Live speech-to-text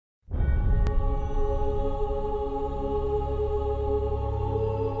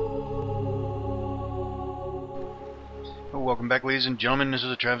Welcome back, ladies and gentlemen. This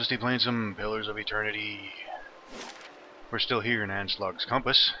is AhTravesty playing some Pillars of Eternity. We're still here in Anslog's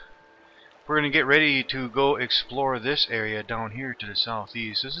Compass. We're going to get ready to go explore this area down here to the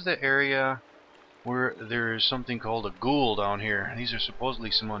southeast. This is the area where there's something called a ghoul down here. These are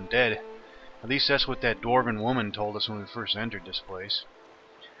supposedly some undead. At least that's what that dwarven woman told us when we first entered this place.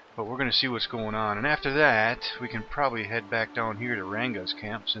 But we're going to see what's going on. And after that, we can probably head back down here to Ranga's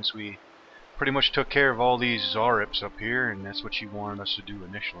camp, since we pretty much took care of all these Zarips up here, and that's what she wanted us to do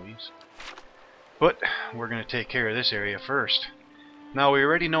initially. But we're going to take care of this area first. Now, we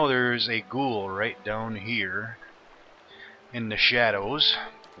already know there's a ghoul right down here in the shadows.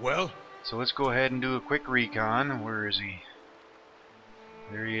 Well? So let's go ahead and do a quick recon. Where is he?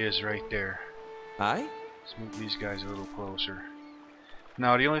 There he is right there. Aye? Let's move these guys a little closer.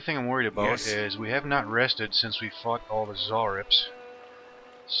 Now, the only thing I'm worried about is we have not rested since we fought all the Zarips.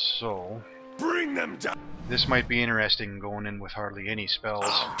 So bring them down. This might be interesting, going in with hardly any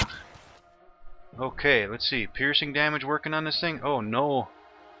spells. Okay, let's see. Piercing damage working on this thing? Oh, no.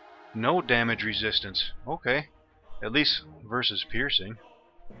 No damage resistance. Okay. At least versus piercing.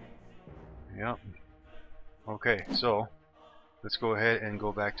 Yep. Okay, so let's go ahead and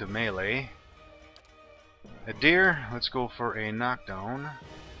go back to melee. A deer, let's go for a knockdown.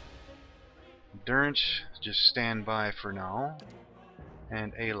 Durance, just stand by for now.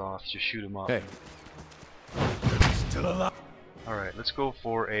 And Aloth, just shoot him up. Hey. Still alive. Alright, let's go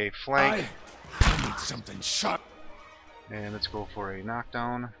for a flank. I need something sharp. And let's go for a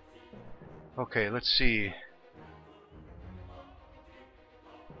knockdown. Okay, let's see.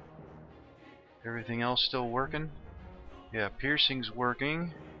 Everything else still working? Yeah, piercing's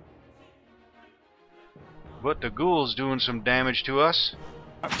working. But the ghoul's doing some damage to us.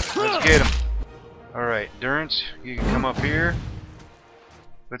 Let's get him. Alright, Durance, you can come up here.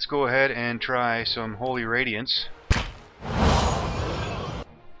 Let's go ahead and try some Holy Radiance.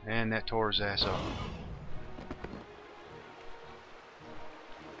 And that tore his ass up.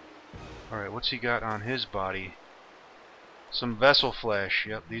 Alright, what's he got on his body? Some vessel flesh.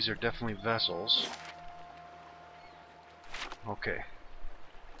 Yep, these are definitely vessels. Okay.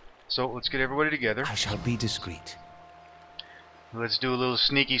 So, let's get everybody together. I shall be discreet. Let's do a little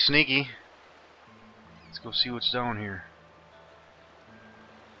sneaky sneaky. Let's go see what's down here.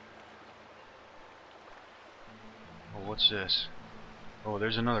 Oh, what's this? Oh,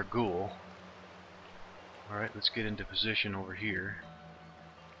 there's another ghoul. Alright, let's get into position over here.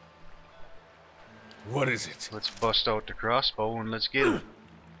 What is it? Let's bust out the crossbow and let's get him.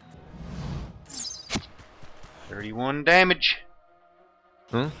 31 damage.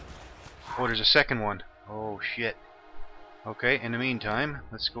 Huh? Oh, there's a second one. Oh, shit. Okay, in the meantime,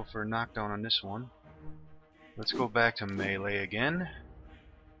 let's go for a knockdown on this one. Let's go back to melee again.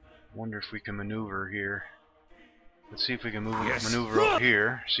 Wonder if we can maneuver here. Let's see if we can maneuver over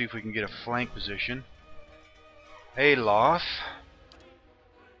here. See if we can get a flank position. Aloth.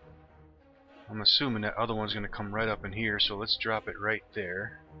 I'm assuming that other one's going to come right up in here, so let's drop it right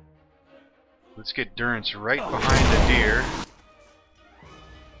there. Let's get Durance right behind the deer.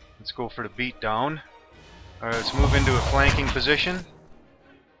 Let's go for the beatdown. Alright, let's move into a flanking position.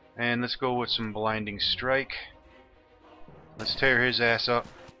 And let's go with some blinding strike. Let's tear his ass up.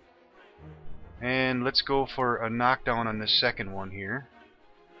 And let's go for a knockdown on this second one here.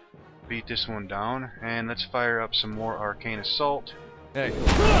 Beat this one down. And let's fire up some more arcane assault. Hey.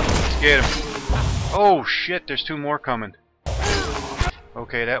 Let's get him. Oh shit, there's two more coming.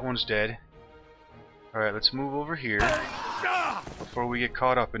 Okay, that one's dead. Alright, let's move over here before we get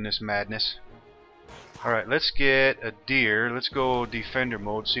caught up in this madness. Alright, let's get a deer. Let's go defender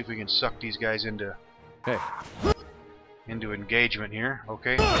mode, see if we can suck these guys into engagement here.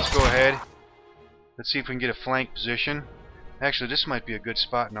 Okay, let's go ahead. Let's see if we can get a flank position. Actually, this might be a good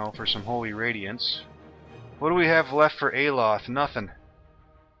spot now for some Holy Radiance. What do we have left for Aloth? Nothing.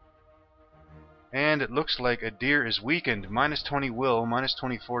 And it looks like a deer is weakened. Minus 20 will, minus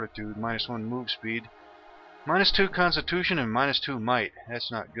 20 fortitude, minus 1 move speed, minus 2 constitution, and minus 2 might. That's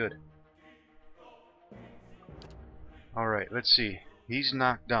not good. Alright, let's see. He's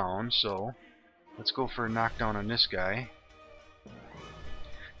knocked down, so let's go for a knockdown on this guy.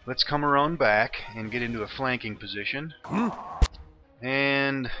 Let's come around back and get into a flanking position.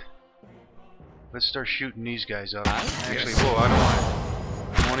 And let's start shooting these guys up. Actually, whoa, I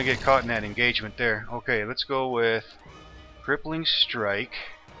don't want to get caught in that engagement there. Okay, let's go with crippling strike.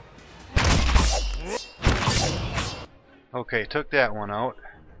 Okay, took that one out.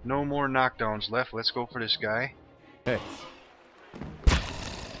 No more knockdowns left. Let's go for this guy. Hey.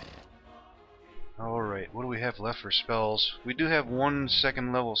 Alright, what do we have left for spells? We do have one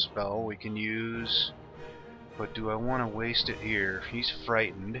second level spell we can use. But do I want to waste it here? He's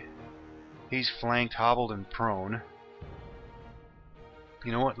frightened. He's flanked, hobbled, and prone.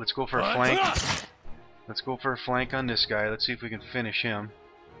 You know what? Let's go for a flank. Let's go for a flank on this guy. Let's see if we can finish him.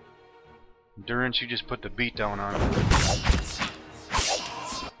 Endurance, you just put the beat down on him.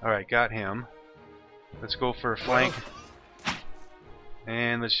 Alright, got him. Let's go for a flank.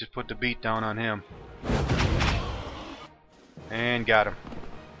 And let's just put the beat down on him. And got him.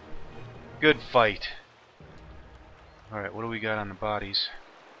 Good fight. Alright, what do we got on the bodies?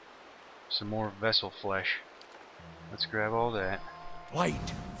 Some more vessel flesh. Let's grab all that.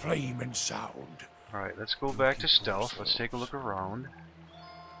 Light, flame, and sound. Alright, let's go back to stealth. Let's take a look around.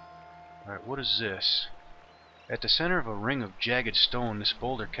 Alright, what is this? At the center of a ring of jagged stone, this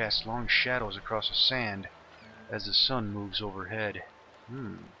boulder casts long shadows across the sand as the sun moves overhead.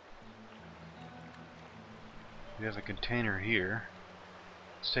 We have a container here.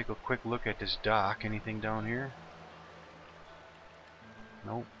 Let's take a quick look at this dock. Anything down here?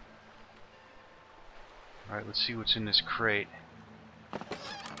 Nope. Alright, let's see what's in this crate.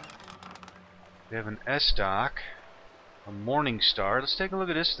 We have an S-dock, a morning star. Let's take a look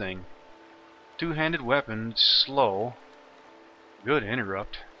at this thing. Two-handed weapon, slow, good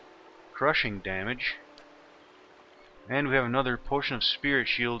interrupt, crushing damage, and we have another potion of spirit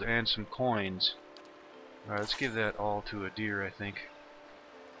shield and some coins. Alright, let's give that all to a deer, I think.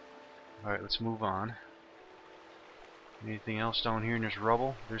 Alright, let's move on. Anything else down here in this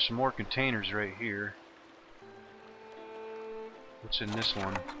rubble? There's some more containers right here. What's in this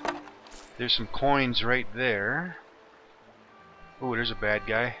one? There's some coins right there. Oh, there's a bad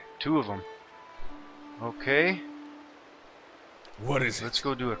guy. Two of them. Okay. What is it? Let's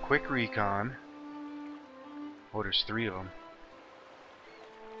go do a quick recon. Oh, there's three of them.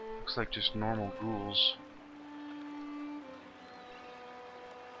 Looks like just normal ghouls.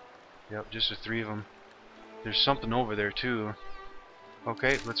 Yep, just the three of them. There's something over there too.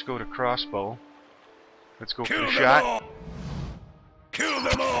 Okay, let's go to crossbow. Let's go for the shot. Kill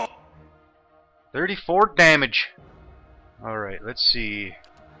them all! 34 damage! Alright, let's see.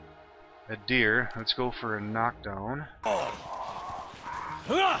 A deer. Let's go for a knockdown.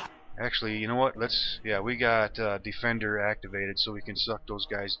 Actually, you know what? Yeah, we got Defender activated so we can suck those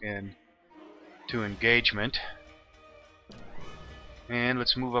guys in to engagement. And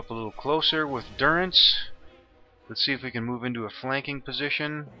let's move up a little closer with Durance. Let's see if we can move into a flanking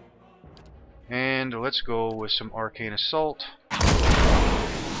position. And let's go with some Arcane Assault.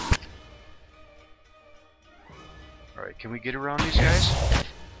 Alright, can we get around these guys?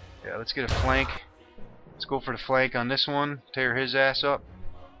 Yeah, let's get a flank. Let's go for the flank on this one. Tear his ass up.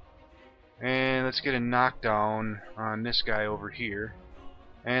 And let's get a knockdown on this guy over here.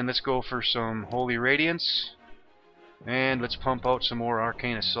 And let's go for some Holy Radiance. And let's pump out some more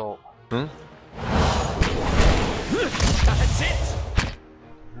Arcane Assault. That's it!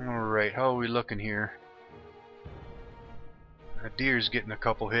 Alright, how are we looking here? A deer's getting a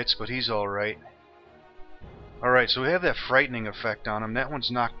couple hits, but he's alright. Alright, so we have that frightening effect on him. That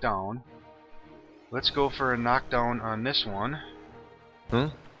one's knocked down. Let's go for a knockdown on this one.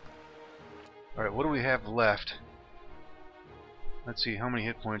 Alright, what do we have left? Let's see, how many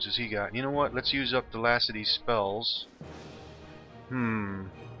hit points has he got? You know what? Let's use up the last of these spells.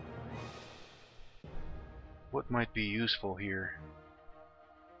 What might be useful here?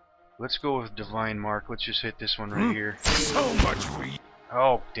 Let's go with Divine Mark. Let's just hit this one right here. So much for you.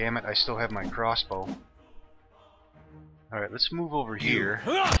 Oh, damn it. I still have my crossbow. Alright, let's move over here.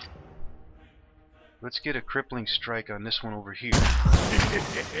 Let's get a crippling strike on this one over here.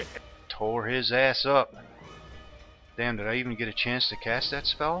 Tore his ass up. Damn, did I even get a chance to cast that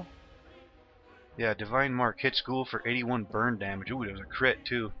spell? Yeah, Divine Mark hits ghoul for 81 burn damage. Ooh, there was a crit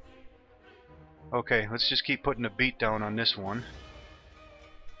too. Okay, let's just keep putting a beat down on this one.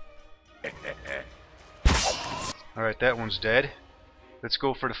 Alright, that one's dead. Let's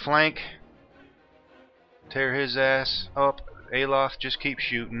go for the flank. Tear his ass up. Aloth, just keep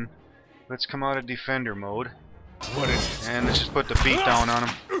shooting. Let's come out of defender mode. What is it? And let's just put the beat down on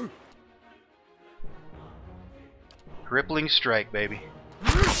him. Crippling strike, baby.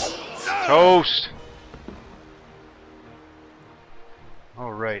 Toast!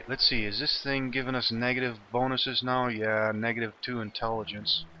 Alright, let's see. Is this thing giving us negative bonuses now? Yeah, -2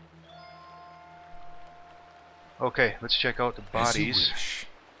 intelligence. Okay, let's check out the bodies.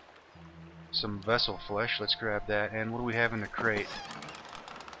 Some vessel flesh, let's grab that. And what do we have in the crate?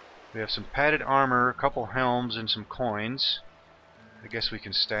 We have some padded armor, a couple helms, and some coins. I guess we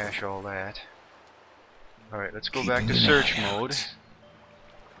can stash all that. Alright, let's go back to search mode.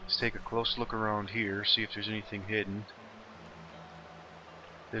 Let's take a close look around here, see if there's anything hidden.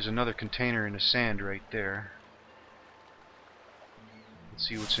 There's another container in the sand right there. Let's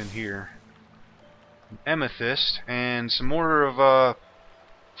see what's in here. An amethyst and some more of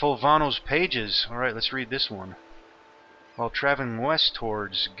Fulvano's pages. Alright, let's read this one. While traveling west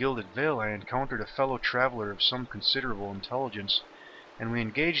towards Gilded Vale, I encountered a fellow traveler of some considerable intelligence, and we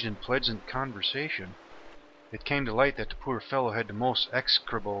engaged in pleasant conversation. It came to light that the poor fellow had the most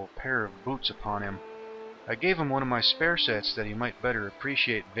execrable pair of boots upon him. I gave him one of my spare sets that he might better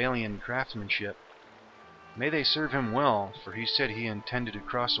appreciate Valian craftsmanship. May they serve him well, for he said he intended to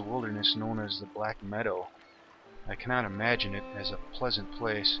cross a wilderness known as the Black Meadow. I cannot imagine it as a pleasant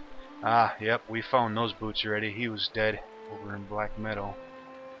place. Ah, yep, we found those boots already. He was dead over in Black Meadow.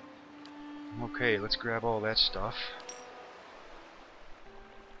 Okay, let's grab all that stuff.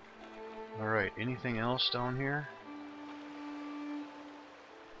 Alright, anything else down here?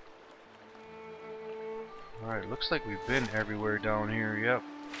 Alright, looks like we've been everywhere down here, yep.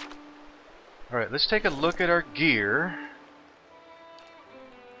 Alright, let's take a look at our gear.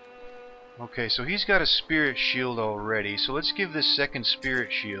 Okay, so he's got a spirit shield already, so let's give this second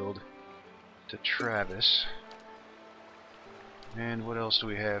spirit shield to Travis. And what else do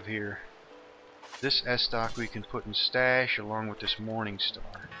we have here? This S-Stock we can put in stash along with this Morning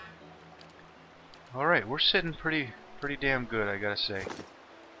Star. Alright, we're sitting pretty damn good, I gotta say.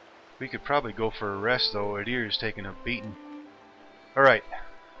 We could probably go for a rest though. Adir's taking a beating. Alright.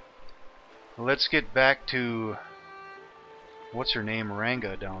 Let's get back to what's her name,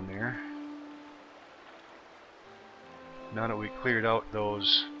 Ranga down there. Now that we cleared out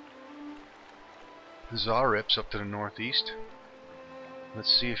those Zarips up to the northeast. Let's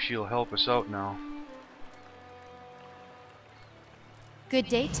see if she'll help us out now. Good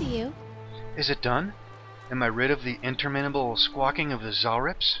day to you. Is it done? Am I rid of the interminable squawking of the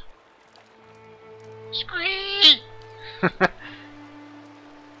Zarips? Screech!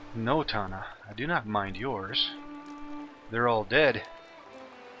 No, Tana, I do not mind yours. They're all dead.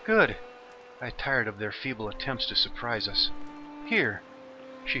 Good. I tired of their feeble attempts to surprise us. Here,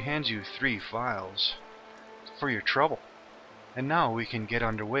 she hands you 3 files for your trouble. And now we can get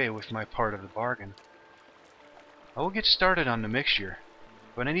underway with my part of the bargain. I will get started on the mixture,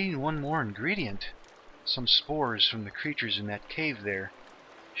 but I need one more ingredient. Some spores from the creatures in that cave there.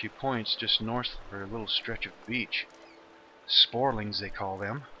 She points just north for a little stretch of beach. Sporelings they call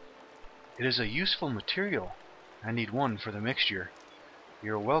them. It is a useful material. I need one for the mixture.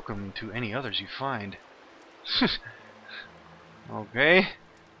 You're welcome to any others you find. Okay,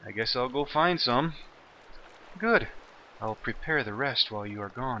 I guess I'll go find some. Good. I'll prepare the rest while you are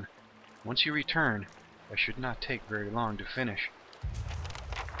gone. Once you return, I should not take very long to finish.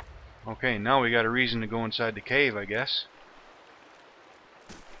 Okay, now we got a reason to go inside the cave, I guess.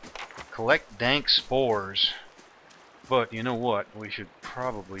 Collect dank spores. But you know what? We should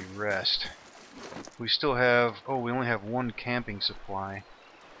probably rest. We still have... oh, we only have 1 camping supply.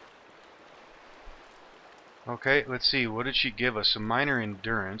 Okay, let's see. What did she give us? A minor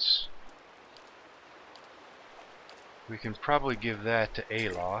endurance. We can probably give that to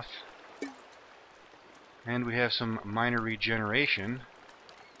Aloth. And we have some minor regeneration.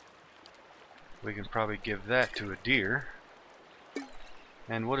 We can probably give that to Adir.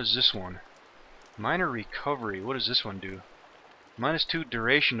 And what is this one? Minor recovery. What does this one do? -2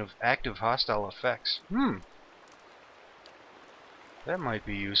 duration of active hostile effects. That might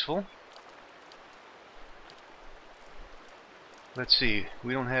be useful. Let's see.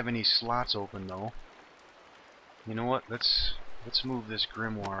 We don't have any slots open though. You know what? Let's move this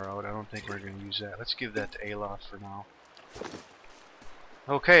grimoire out. I don't think we're going to use that. Let's give that to Aloth for now.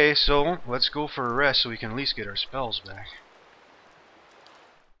 Okay, so let's go for a rest so we can at least get our spells back.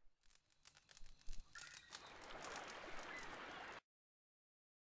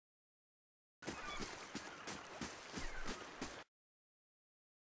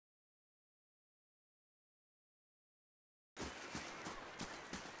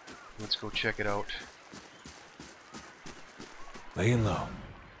 Let's go check it out. Laying low.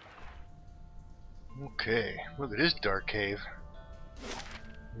 Okay, look at this dark cave.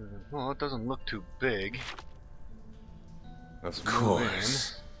 Well, it doesn't look too big. Of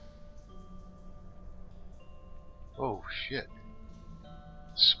course. Oh shit.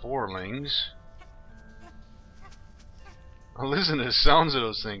 Sporelings. Oh, listen to the sounds of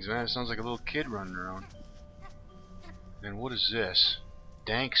those things, man. It sounds like a little kid running around. And what is this?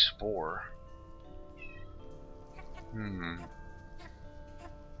 Dank spore.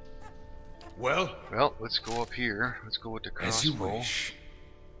 Well, Let's go up here. Let's go with the crossbow. as you wish.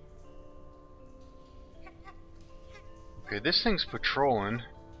 Okay, this thing's patrolling.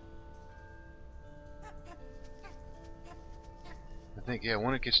 I think, yeah,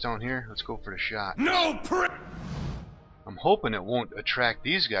 when it gets down here, let's go for the shot. No I'm I'm hoping it won't attract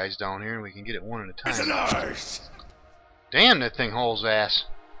these guys down here and we can get it one at a time. It's an arse. Damn, that thing hauls ass.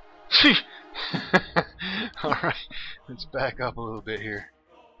 Alright, let's back up a little bit here.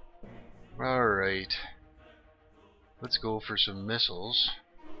 Alright. Let's go for some missiles.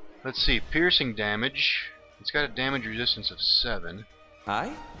 Let's see, piercing damage. It's got a damage resistance of 7.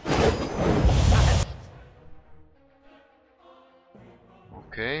 Aye?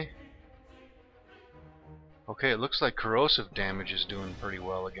 Okay. Okay, it looks like corrosive damage is doing pretty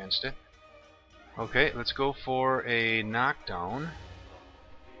well against it. Okay, let's go for a knockdown.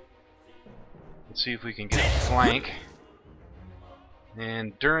 Let's see if we can get a flank.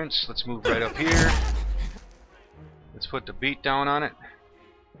 Endurance, let's move right up here. Let's put the beat down on it.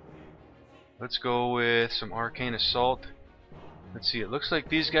 Let's go with some arcane assault. Let's see, it looks like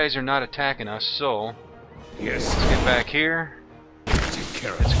these guys are not attacking us, so Yes. let's get back here. Take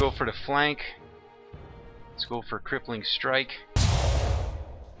care of Let's it. go for the flank. Let's go for crippling strike.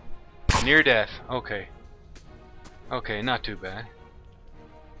 Near death. Okay. Okay, not too bad.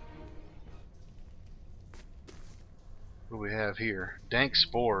 What do we have here? Dank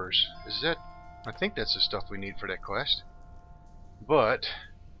spores. Is that... I think that's the stuff we need for that quest. But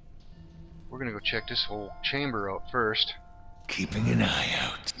we're gonna go check this whole chamber out first. Keeping an eye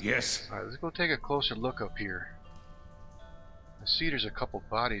out. Yes. Alright, let's go take a closer look up here. I see there's a couple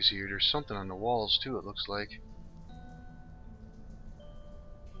bodies here. There's something on the walls too, it looks like.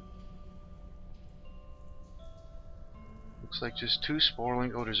 Looks like just 2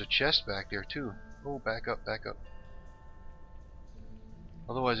 sporling. Oh, there's a chest back there too. Oh, back up, back up.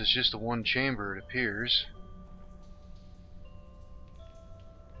 Otherwise it's just the one chamber, it appears.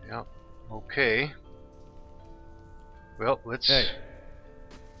 Yep. Okay. Well, let's... Hey.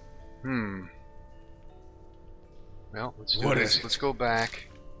 Well, let's do What this. is it? Let's go back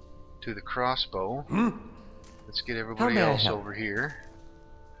to the crossbow. Let's get everybody may I else help? over here.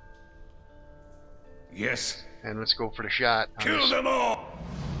 Yes. And let's go for the shot. Kill them all.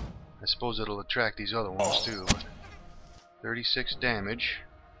 I suppose it'll attract these other ones too. But 36 damage.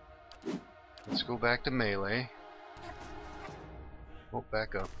 Let's go back to melee. Oh,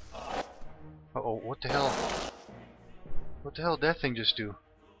 back up. Uh-oh, what the hell? What the hell did that thing just do?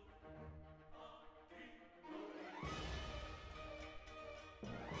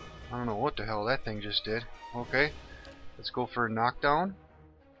 I don't know what the hell that thing just did. Okay, let's go for a knockdown.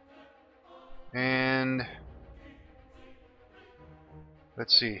 And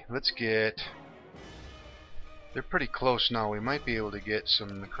let's see, let's get... They're pretty close now. We might be able to get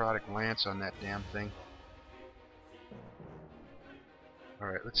some necrotic lance on that damn thing.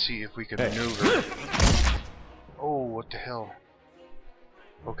 Alright, let's see if we can maneuver. Oh, what the hell?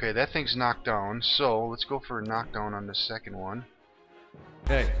 Okay, that thing's knocked down, so let's go for a knockdown on the second one.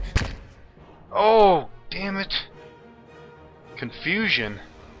 Hey. Oh, damn it! Confusion.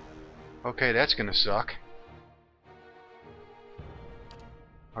 Okay, that's gonna suck.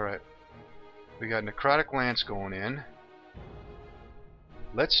 Alright. We got necrotic lance going in.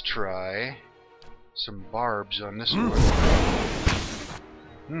 Let's try some barbs on this one.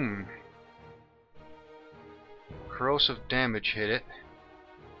 Corrosive damage hit it.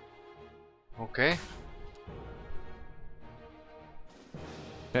 Okay.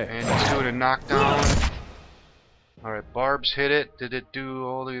 Hey. And he's doing a knockdown. Alright, barbs hit it. Did it do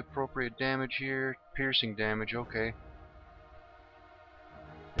all the appropriate damage here? Piercing damage, okay.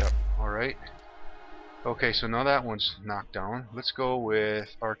 Yep, alright. Okay, so now that one's knocked down. Let's go with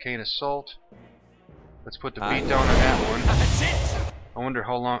Arcane Assault. Let's put the beat down on that one. That's it. I wonder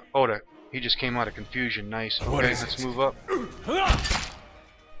how long... Oh, he just came out of confusion. Nice. Okay, What is let's it? move up.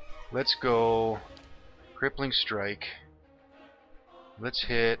 Let's go Crippling Strike. Let's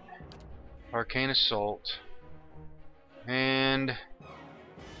hit Arcane Assault. And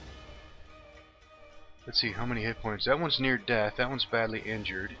let's see, how many hit points? That one's near death. That one's badly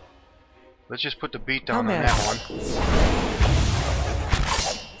injured. Let's just put the beat down on that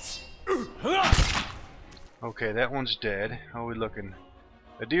one. Okay, that one's dead. How are we looking?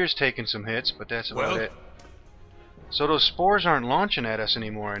 The deer's taking some hits, but that's about it. So those spores aren't launching at us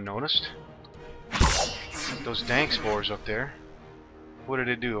anymore, I noticed. Those dank spores up there. What did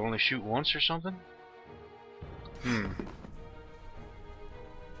it do? Only shoot once or something?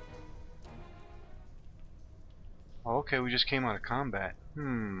 Oh, okay, we just came out of combat.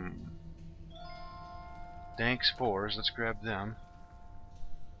 Dank spores, let's grab them.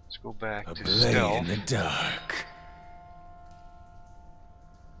 Let's go back A to blade stealth. in the dark.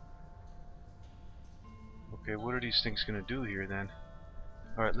 Okay, what are these things gonna do here then?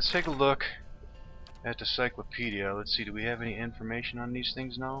 Alright, let's take a look at the Cyclopedia. Let's see, do we have any information on these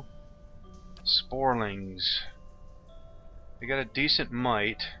things now? Sporelings. They got a decent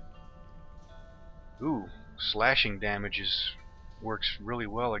might. Ooh, slashing works really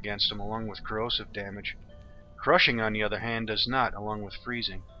well against them, along with corrosive damage. Crushing, on the other hand, does not, along with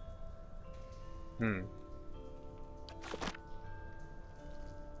freezing.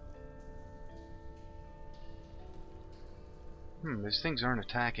 These things aren't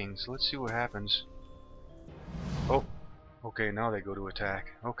attacking, so let's see what happens. Oh, okay, now they go to attack.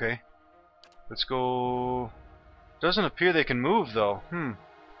 Okay. Let's go... Doesn't appear they can move, though.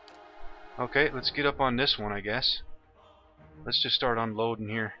 Okay, let's get up on this one, I guess. Let's just start unloading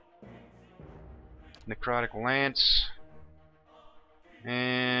here. Necrotic Lance.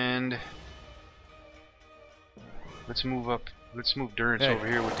 And... let's move up. Let's move Durance over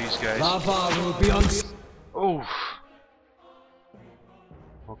here with these guys. Lava will be on. Oh!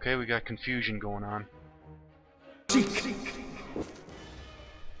 Okay, we got confusion going on.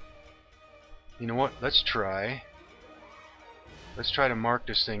 You know what? Let's try to mark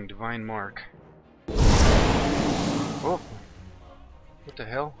this thing. Divine Mark. Oh! What the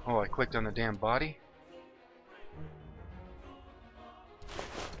hell? Oh, I clicked on the damn body?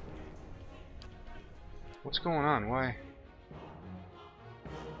 What's going on? Why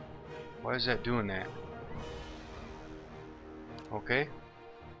is that doing that? Okay.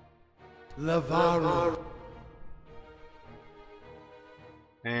 Lavaru.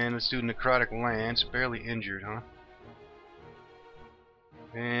 And let's do Necrotic Lance. Barely injured, huh?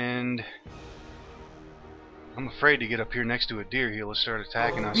 And I'm afraid to get up here next to a deer. He'll start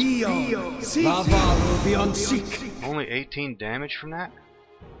attacking us. Lava will be on seek. Only 18 damage from that?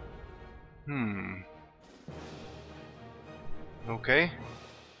 Okay.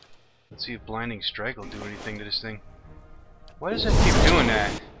 Let's see if Blinding Strike will do anything to this thing. Why does it keep doing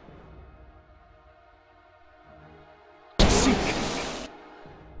that?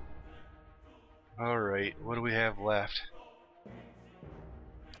 Alright, what do we have left?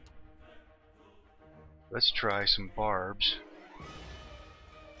 Let's try some barbs.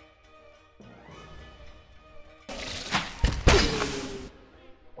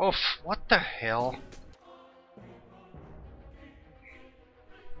 Oh, what the hell?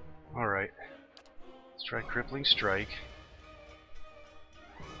 Alright. Let's try Crippling Strike.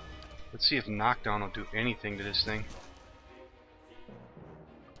 Let's see if Knockdown will do anything to this thing.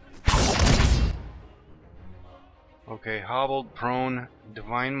 Okay, hobbled, prone,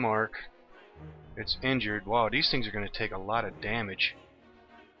 Divine Mark. It's injured. Wow, these things are going to take a lot of damage.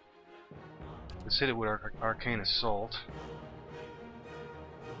 Let's hit it with our Arcane Assault.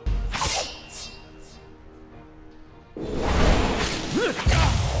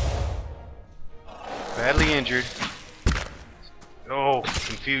 Badly injured. Oh,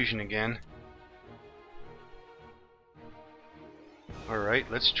 confusion again.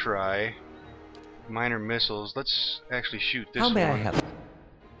 Alright, let's try minor missiles. Let's actually shoot this one. How may I help?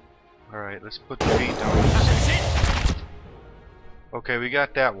 Alright, let's put the feet down. Okay, we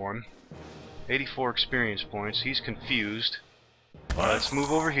got that one. 84 experience points. He's confused. Let's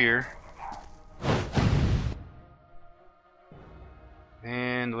move over here.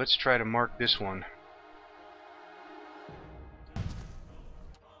 And let's try to mark this one.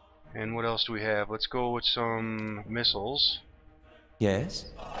 And what else do we have? Let's go with some missiles. Yes.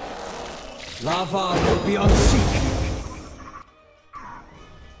 Lava will be on seek.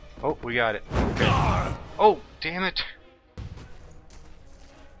 Oh, we got it. Okay. Oh, damn it.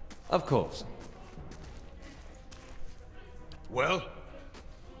 Of course. Well?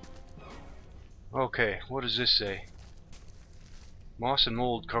 Okay, what does this say? Moss and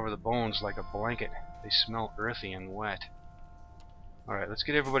mold cover the bones like a blanket. They smell earthy and wet. Alright, let's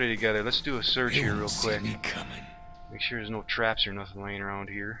get everybody together. Let's do a search here real quick. Make sure there's no traps or nothing laying around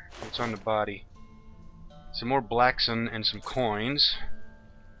here. What's on the body? Some more Blacksun and some coins.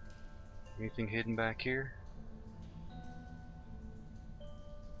 Anything hidden back here?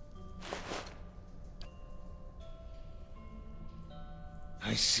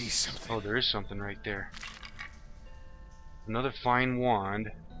 I see something. Oh, there is something right there. Another fine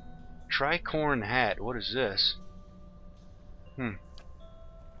wand. Tricorn hat. What is this?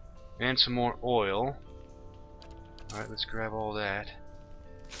 And some more oil. Alright, let's grab all that.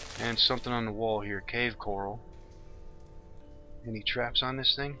 And something on the wall here. Cave coral. Any traps on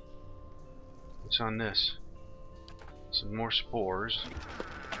this thing? What's on this? Some more spores.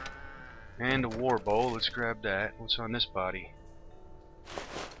 And a war bow. Let's grab that. What's on this body?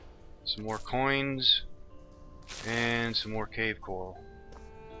 Some more coins. And some more cave coral.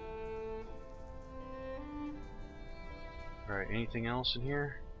 Alright, anything else in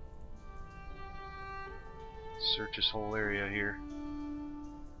here? Search this whole area here.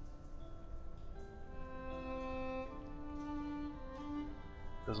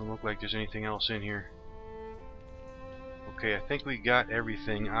 Doesn't look like there's anything else in here. Okay, I think we got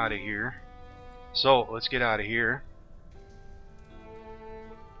everything out of here. So, let's get out of here.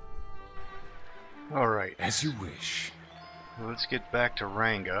 Alright. As you wish. Let's get back to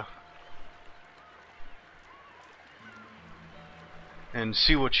Ranga. And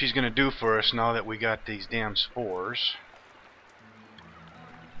see what she's going to do for us now that we got these damn spores.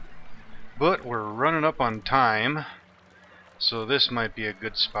 But we're running up on time. So this might be a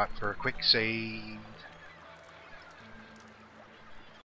good spot for a quick save.